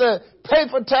they have to pay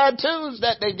for tattoos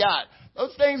that they got.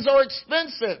 Those things are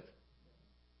expensive.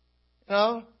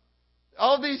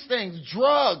 All these things,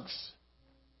 drugs.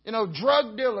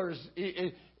 Drug dealers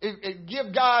it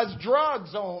give guys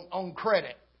drugs on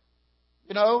credit.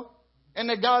 And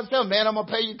the guys tell them, man, I'm going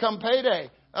to pay you come payday.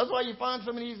 That's why you find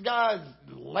some of these guys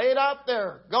laid out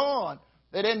there, gone.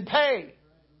 They didn't pay.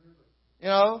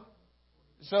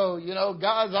 So,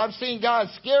 guys, I've seen guys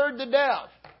scared to death,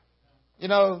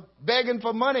 begging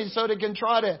for money so they can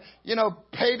try to,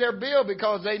 pay their bill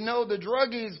because they know the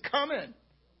druggie's coming,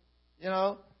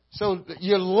 So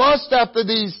you lust after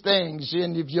these things.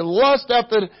 And if you lust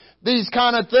after these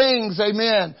kind of things,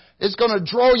 amen, it's going to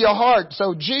draw your heart.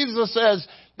 So Jesus says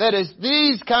that it's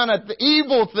these kind of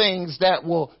evil things that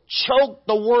will choke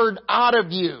the word out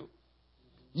of you.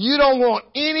 You don't want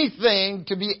anything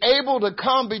to be able to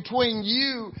come between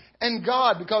you and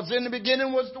God, because in the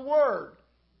beginning was the Word.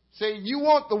 See, you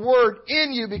want the Word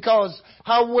in you, because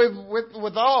how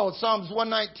with all, Psalms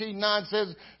 119:9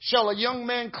 says, shall a young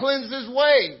man cleanse his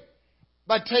way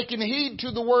by taking heed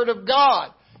to the Word of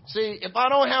God. See, if I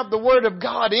don't have the Word of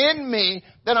God in me,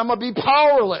 then I'm going to be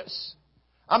powerless.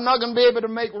 I'm not going to be able to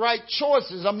make right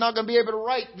choices. I'm not going to be able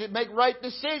to make right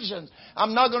decisions.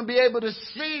 I'm not going to be able to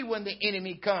see when the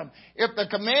enemy comes. If the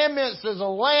commandments is a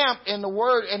lamp and the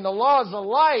word and the law is a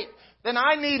light, then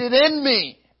I need it in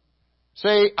me.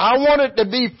 See, I want it to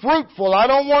be fruitful. I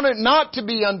don't want it not to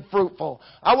be unfruitful.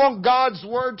 I want God's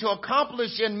word to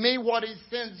accomplish in me what He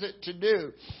sends it to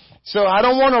do. So I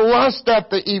don't want to lust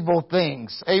after evil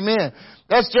things. Amen.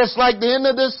 That's just like the end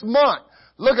of this month.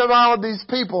 Look at all of these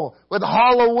people with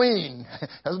Halloween.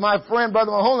 As my friend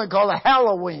Brother Mahoney called it,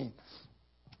 Halloween.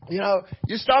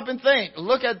 You stop and think.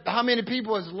 Look at how many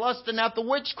people is lusting after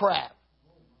witchcraft.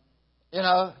 They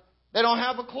don't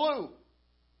have a clue.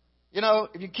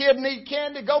 If your kid need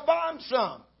candy, go buy him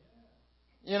some.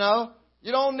 You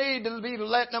don't need to be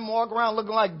letting them walk around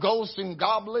looking like ghosts and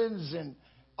goblins and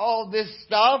all this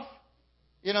stuff.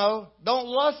 Don't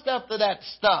lust after that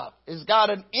stuff. It's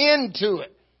got an end to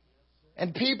it.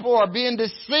 And people are being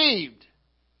deceived.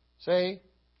 See?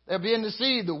 They're being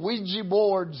deceived. The Ouija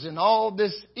boards and all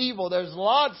this evil. There's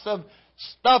lots of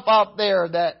stuff out there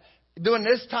that during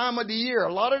this time of the year,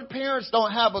 a lot of the parents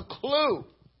don't have a clue.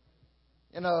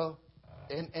 And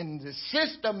the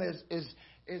system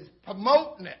is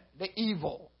promoting it, the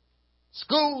evil.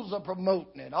 Schools are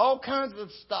promoting it. All kinds of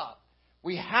stuff.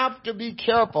 We have to be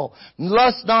careful.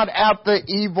 Lust not after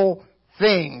evil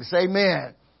things.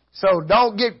 Amen. So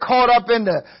don't get caught up in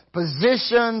the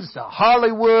positions, the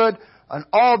Hollywood, and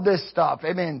all this stuff.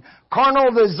 Amen.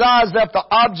 Carnal desires after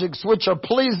objects which are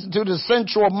pleasing to the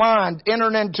sensual mind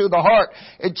entering into the heart.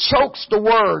 It chokes the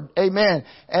word. Amen.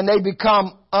 And they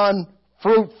become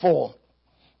unfruitful.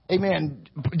 Amen.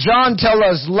 John tells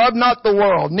us, love not the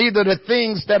world, neither the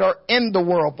things that are in the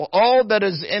world. For all that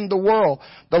is in the world,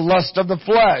 the lust of the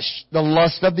flesh, the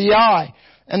lust of the eye,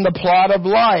 and the pride of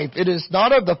life, it is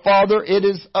not of the Father, it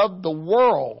is of the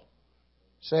world.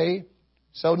 See?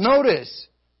 So notice,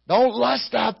 don't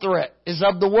lust after it. It's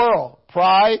of the world.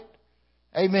 Pride.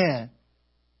 Amen.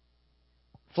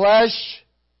 Flesh.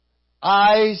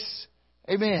 Eyes.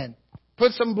 Amen.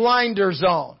 Put some blinders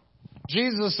on.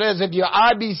 Jesus says if your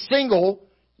eye be single,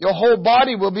 your whole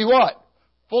body will be what?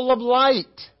 Full of light.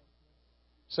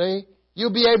 See?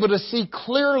 You'll be able to see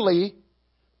clearly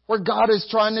where God is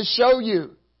trying to show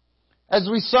you. As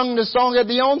we sung the song at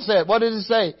the onset, what did it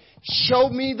say? Show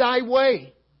me thy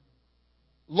way.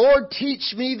 Lord,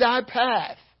 teach me thy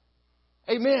path.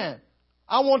 Amen.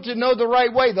 I want to know the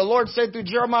right way. The Lord said through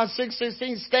Jeremiah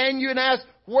 6:16, stand you and ask,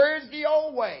 where's the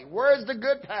old way? Where's the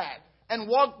good path? And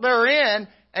walk therein,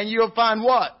 and you'll find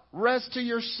what? Rest to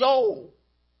your soul.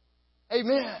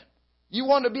 Amen. You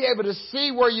want to be able to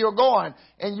see where you're going,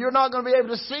 and you're not going to be able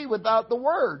to see without the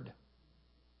Word.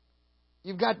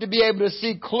 You've got to be able to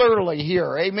see clearly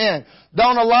here. Amen.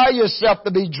 Don't allow yourself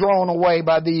to be drawn away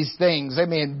by these things.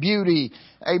 Amen. Beauty.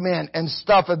 Amen. And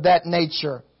stuff of that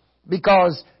nature.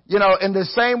 Because, you know, in the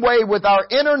same way with our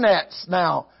internets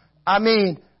now, I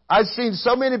mean, I've seen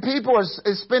so many people are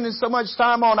spending so much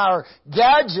time on our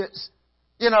gadgets,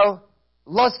 you know,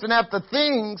 lusting after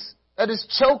things that is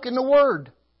choking the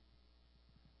Word.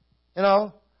 You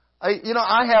know. I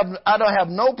don't have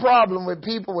no problem with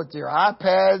people with your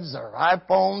iPads or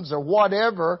iPhones or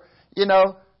whatever, you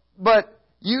know, but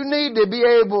you need to be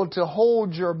able to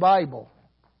hold your Bible.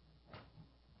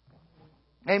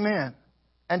 Amen.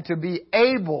 And to be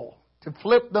able to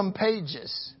flip them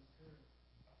pages,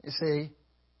 you see,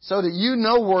 so that you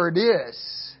know where it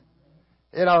is.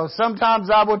 You know, sometimes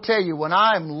I will tell you, when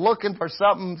I'm looking for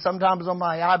something, sometimes on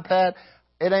my iPad,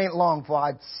 it ain't long before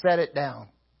I set it down.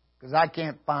 Because I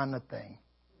can't find the thing.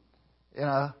 You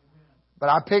know. But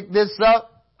I picked this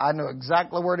up. I know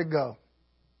exactly where to go.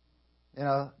 You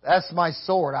know. That's my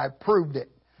sword. I proved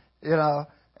it. You know.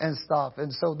 And stuff.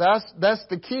 And so that's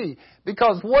the key.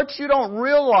 Because what you don't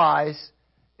realize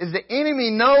is the enemy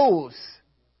knows.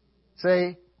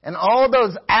 See. And all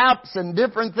those apps and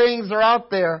different things are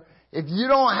out there. If you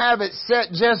don't have it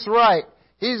set just right,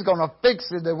 he's going to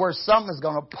fix it to where something is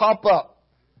going to pop up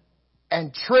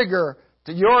and trigger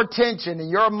to your attention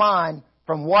and your mind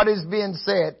from what is being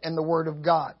said in the Word of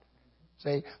God.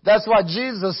 See, that's why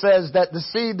Jesus says that the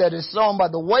seed that is sown by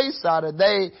the wayside are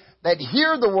they that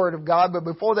hear the Word of God, but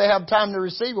before they have time to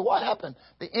receive it, what happened?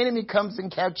 The enemy comes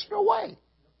and catches it away.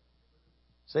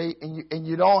 See, and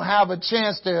you don't have a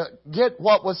chance to get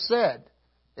what was said.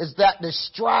 It's that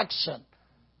distraction.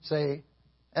 See,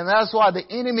 and that's why the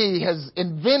enemy has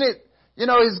invented, you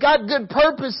know, he's got good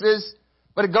purposes.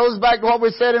 But it goes back to what we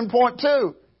said in point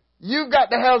 2. You've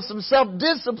got to have some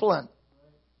self-discipline.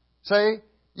 See?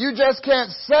 You just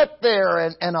can't sit there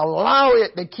and allow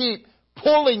it to keep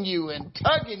pulling you and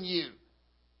tugging you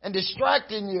and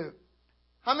distracting you.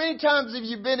 How many times have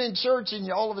you been in church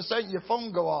and all of a sudden your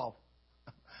phone go off?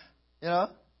 You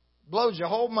know? Blows your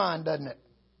whole mind, doesn't it?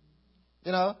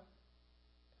 You know?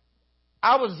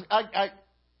 I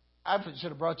should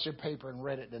have brought you a paper and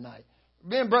read it tonight.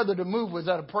 Me and Brother to Move was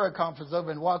at a prayer conference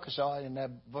over in Waukesha, and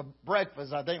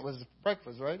breakfast, I think it was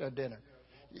breakfast, right, or dinner?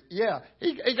 Yeah,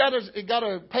 he got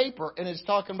a paper, and it's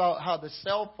talking about how the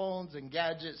cell phones and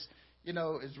gadgets, you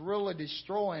know, is really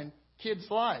destroying kids'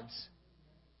 lives.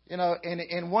 You know,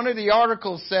 and one of the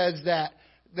articles says that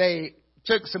they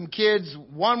took some kids,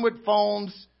 one with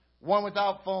phones, one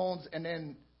without phones, and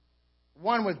then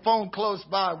one with phone close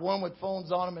by, one with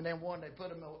phones on them, and then one they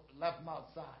left them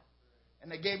outside.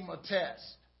 And they gave them a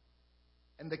test.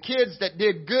 And the kids that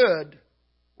did good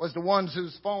was the ones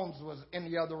whose phones was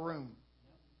in the other room.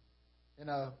 You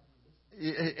know.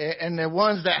 And the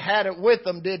ones that had it with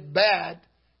them did bad.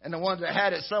 And the ones that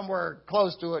had it somewhere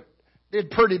close to it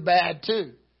did pretty bad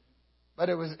too. But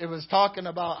it was talking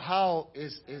about how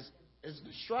is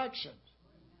distraction.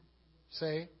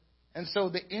 See? And so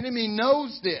the enemy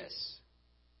knows this.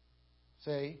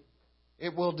 See?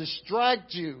 It will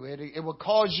distract you. It will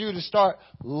cause you to start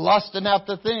lusting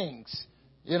after things.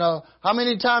 You know, how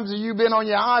many times have you been on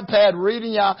your iPad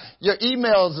reading your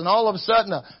emails and all of a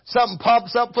sudden something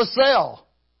pops up for sale?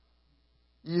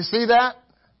 You see that?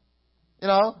 You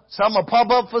know, something will pop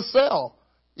up for sale.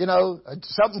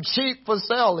 something cheap for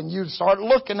sale, and you start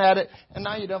looking at it, and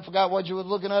now you done forgot what you were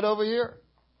looking at over here.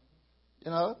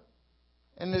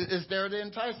 And it's there to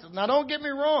entice us. Now, don't get me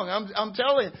wrong. I'm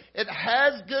telling you, it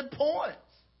has good points.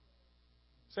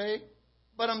 See?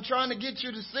 But I'm trying to get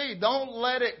you to see. Don't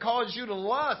let it cause you to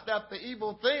lust after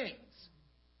evil things.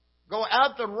 Go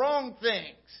after wrong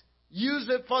things. Use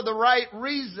it for the right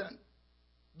reason.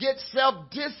 Get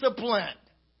self-disciplined.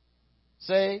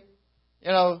 See?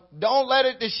 Don't let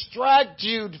it distract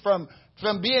you from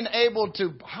being able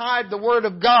to hide the Word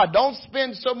of God. Don't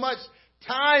spend so much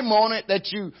time on it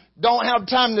that you don't have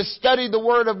time to study the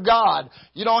Word of God.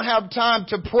 You don't have time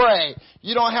to pray.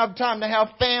 You don't have time to have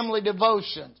family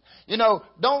devotions.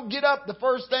 Don't get up the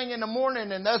first thing in the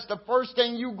morning and that's the first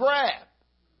thing you grab.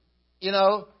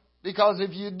 Because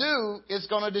if you do, it's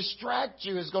going to distract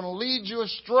you. It's going to lead you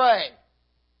astray.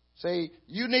 See,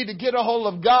 you need to get a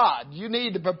hold of God. You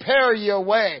need to prepare your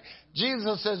way.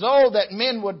 Jesus says, that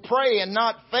men would pray and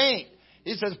not faint.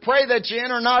 He says, pray that you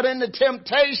enter not into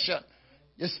temptation.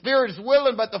 Your spirit is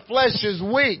willing, but the flesh is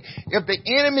weak. If the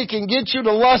enemy can get you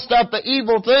to lust after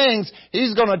evil things,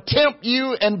 he's going to tempt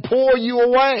you and pull you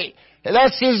away.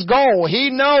 That's his goal. He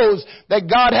knows that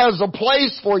God has a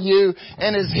place for you,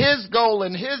 and it's his goal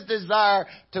and his desire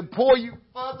to pull you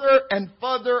further and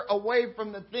further away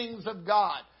from the things of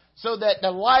God, so that the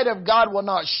light of God will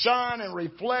not shine and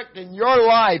reflect in your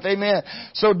life. Amen.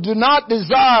 So do not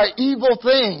desire evil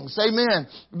things. Amen.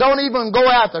 Don't even go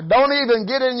after. Don't even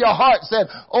get in your heart saying,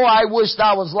 I wished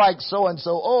I was like so-and-so.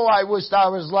 I wished I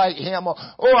was like him.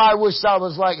 I wished I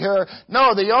was like her.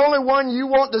 No, the only one you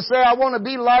want to say I want to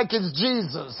be like is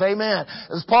Jesus. Amen.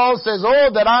 As Paul says,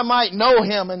 that I might know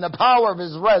him in the power of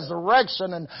his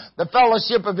resurrection and the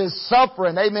fellowship of his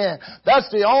suffering. Amen.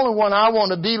 That's the only one I want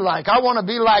to be like. I want to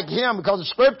be like him, because the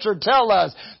scripture tells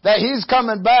us that he's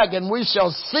coming back and we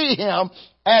shall see him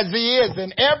as he is.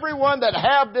 And everyone that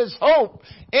have this hope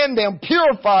in them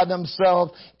purify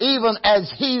themselves even as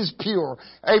he's pure.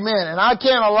 Amen. And I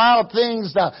can't allow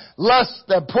things to lust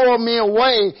to pull me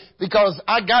away, because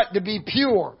I got to be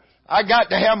pure. I got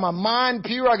to have my mind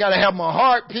pure. I got to have my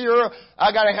heart pure.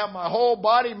 I got to have my whole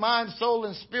body, mind, soul,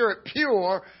 and spirit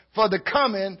pure for the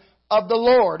coming of the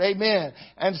Lord. Amen.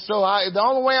 And so the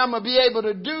only way I'm going to be able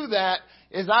to do that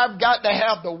is I've got to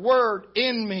have the Word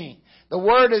in me. The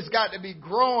Word has got to be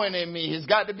growing in me. It's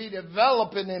got to be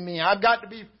developing in me. I've got to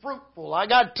be fruitful. I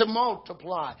got to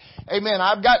multiply. Amen.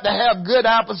 I've got to have good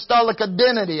apostolic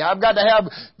identity. I've got to have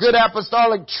good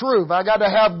apostolic truth. I got to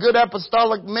have good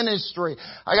apostolic ministry.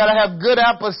 I got to have good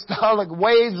apostolic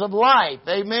ways of life.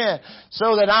 Amen.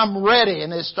 So that I'm ready.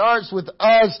 And it starts with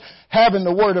us having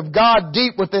the Word of God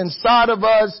deep within inside of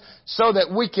us, so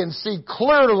that we can see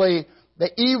clearly the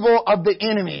evil of the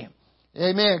enemy.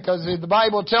 Amen. Because the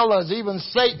Bible tells us even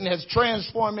Satan has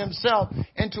transformed himself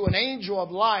into an angel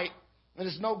of light. And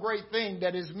it's no great thing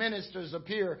that his ministers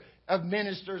appear of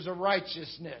ministers of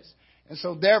righteousness. And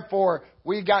so therefore,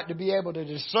 we got to be able to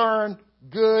discern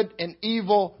good and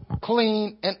evil,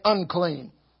 clean and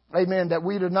unclean. Amen. That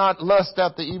we do not lust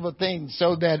after evil things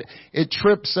so that it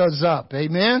trips us up.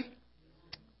 Amen.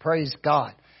 Praise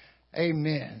God.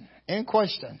 Amen. Any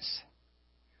questions?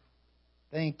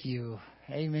 Thank you.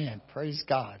 Amen. Praise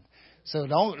God. So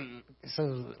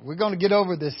we're going to get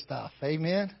over this stuff.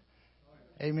 Amen.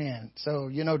 Amen. So,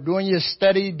 doing your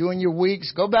study, doing your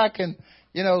weeks, go back and,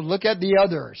 look at the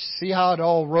others. See how it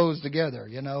all rose together,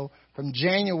 from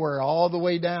January all the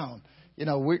way down.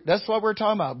 That's what we're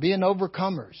talking about, being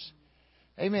overcomers.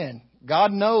 Amen.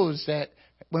 God knows that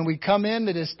when we come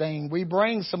into this thing, we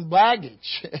bring some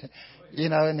baggage,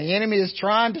 and the enemy is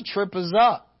trying to trip us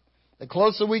up. The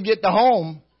closer we get to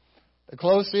home, the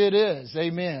closer it is.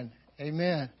 Amen.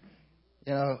 Amen.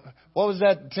 What was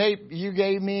that tape you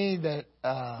gave me? That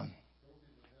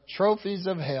Trophies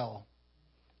of Hell.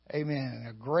 Amen.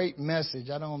 A great message.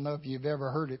 I don't know if you've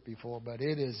ever heard it before, but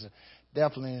it is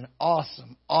definitely an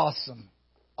awesome, awesome,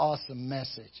 awesome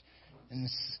message. And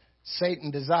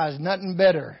Satan desires nothing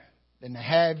better than to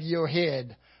have your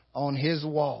head on his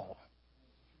wall.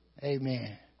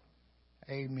 Amen.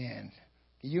 Amen.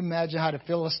 Can you imagine how the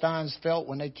Philistines felt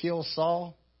when they killed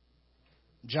Saul?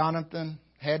 Jonathan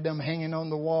had them hanging on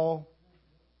the wall.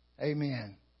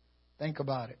 Amen. Think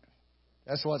about it.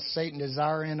 That's what Satan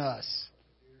desires in us.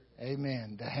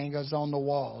 Amen. To hang us on the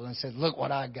wall and say, look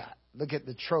what I got. Look at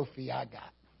the trophy I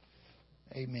got.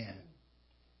 Amen.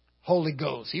 Holy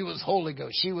Ghost. He was Holy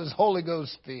Ghost. She was Holy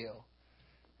Ghost filled.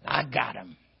 I got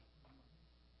him.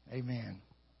 Amen.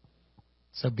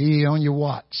 So be on your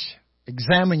watch.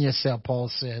 Examine yourself, Paul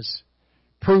says.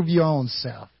 Prove your own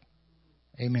self.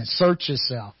 Amen. Search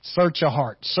yourself. Search your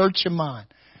heart. Search your mind.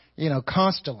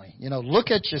 constantly.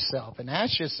 Look at yourself and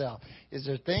ask yourself, is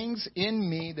there things in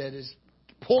me that is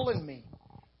pulling me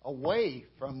away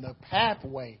from the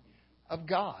pathway of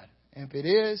God? And if it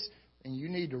is, then you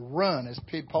need to run. As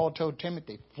Paul told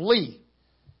Timothy, flee.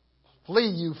 Flee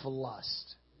you for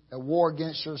lust. A war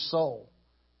against your soul.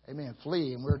 Amen.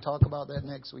 Flee. And we'll talk about that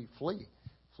next week. Flee.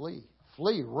 Flee.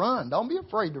 Flee. Run. Don't be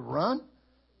afraid to run.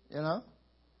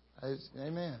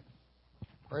 Amen.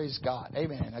 Praise God.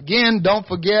 Amen. Again, don't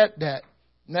forget that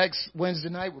next Wednesday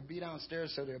night we'll be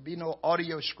downstairs, so there'll be no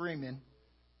audio screaming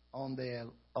on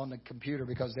the computer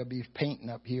because they'll be painting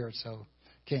up here, so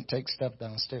can't take stuff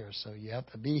downstairs. So you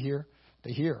have to be here to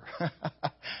hear.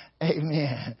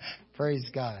 Amen. Praise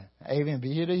God. Amen.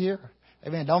 Be here to hear.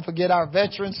 Amen. Don't forget our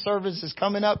veteran service is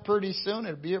coming up pretty soon.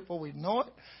 It'll be here before we know it.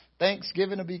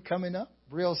 Thanksgiving will be coming up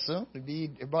real soon.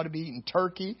 Everybody will be eating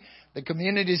turkey. The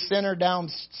community center down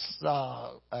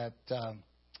at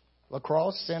La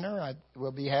Crosse Center,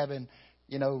 we'll be having,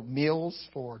 meals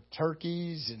for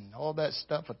turkeys and all that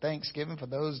stuff for Thanksgiving. For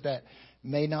those that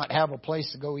may not have a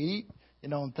place to go eat,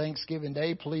 on Thanksgiving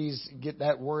Day, please get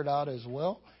that word out as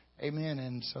well. Amen.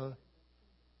 And so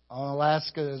on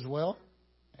Alaska as well.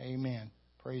 Amen.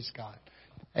 Praise God.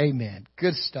 Amen.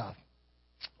 Good stuff.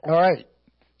 All right.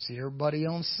 See everybody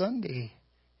on Sunday.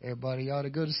 Everybody ought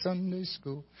to go to Sunday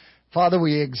school. Father,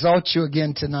 we exalt you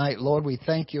again tonight. Lord, we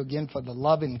thank you again for the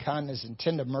love and kindness and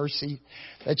tender mercy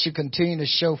that you continue to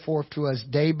show forth to us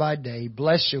day by day.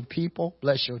 Bless your people.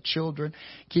 Bless your children.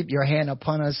 Keep your hand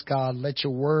upon us, God. Let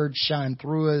your word shine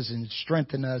through us and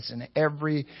strengthen us in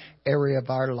every area of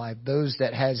our life. Those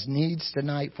that has needs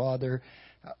tonight, Father,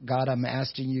 God, I'm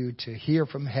asking you to hear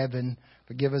from heaven.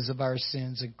 Forgive us of our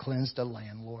sins and cleanse the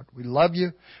land, Lord. We love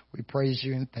you. We praise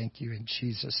you and thank you in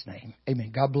Jesus' name.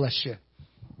 Amen. God bless you.